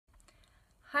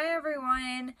Hi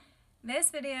everyone! This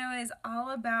video is all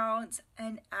about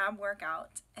an ab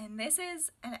workout, and this is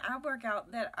an ab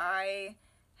workout that I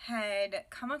had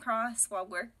come across while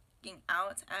working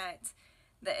out at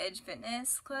the Edge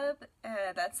Fitness Club.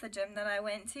 That's the gym that I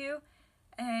went to,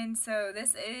 and so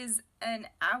this is an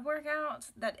ab workout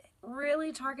that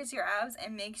really targets your abs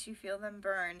and makes you feel them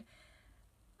burn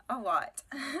a lot.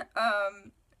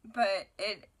 But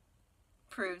it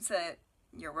proves that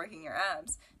you're working your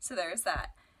abs, so there's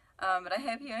that. But I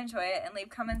hope you enjoy it and leave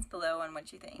comments below on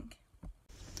what you think.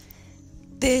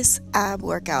 This ab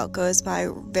workout goes by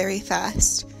very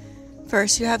fast.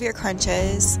 First you have your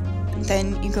crunches,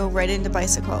 then you go right into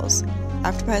bicycles.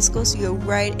 After bicycles you go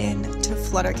right into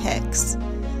flutter kicks.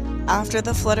 After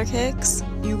the flutter kicks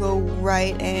you go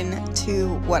right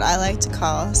into what I like to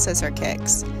call scissor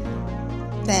kicks.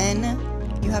 Then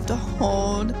you have to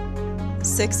hold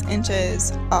 6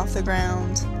 inches off the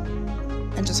ground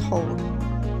and just hold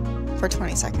for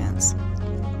 20 seconds.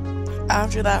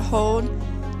 After that hold,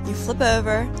 you flip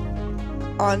over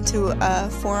onto a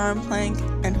forearm plank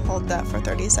and hold that for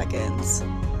 30 seconds.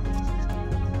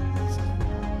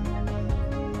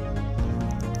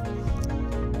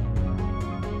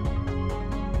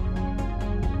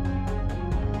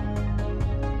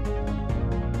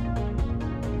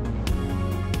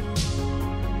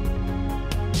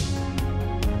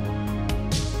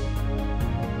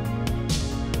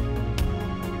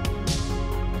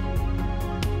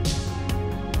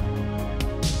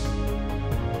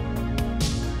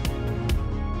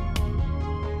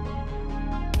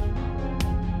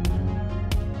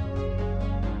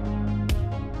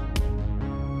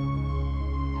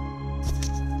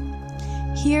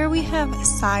 Here we have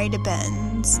side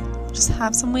bends. Just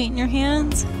have some weight in your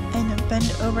hands and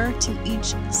bend over to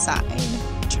each side,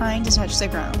 trying to touch the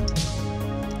ground.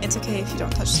 It's okay if you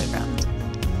don't touch the ground.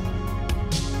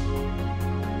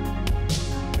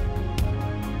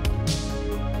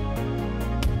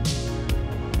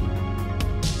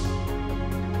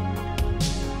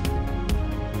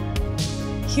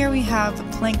 Here we have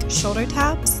plank shoulder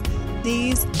taps.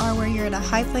 These are where you're in a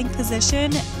high plank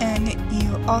position and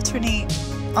you alternate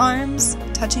arms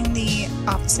touching the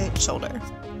opposite shoulder.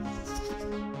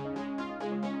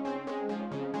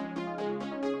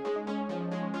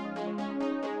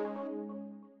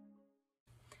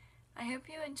 I hope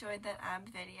you enjoyed that ab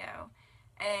video,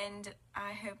 and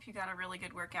I hope you got a really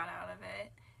good workout out of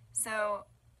it. So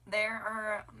there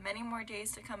are many more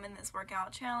days to come in this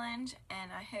workout challenge,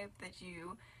 and I hope that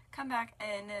you come back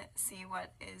and see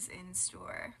what is in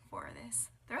store for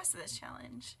the rest of this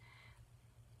challenge.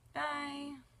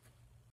 Bye!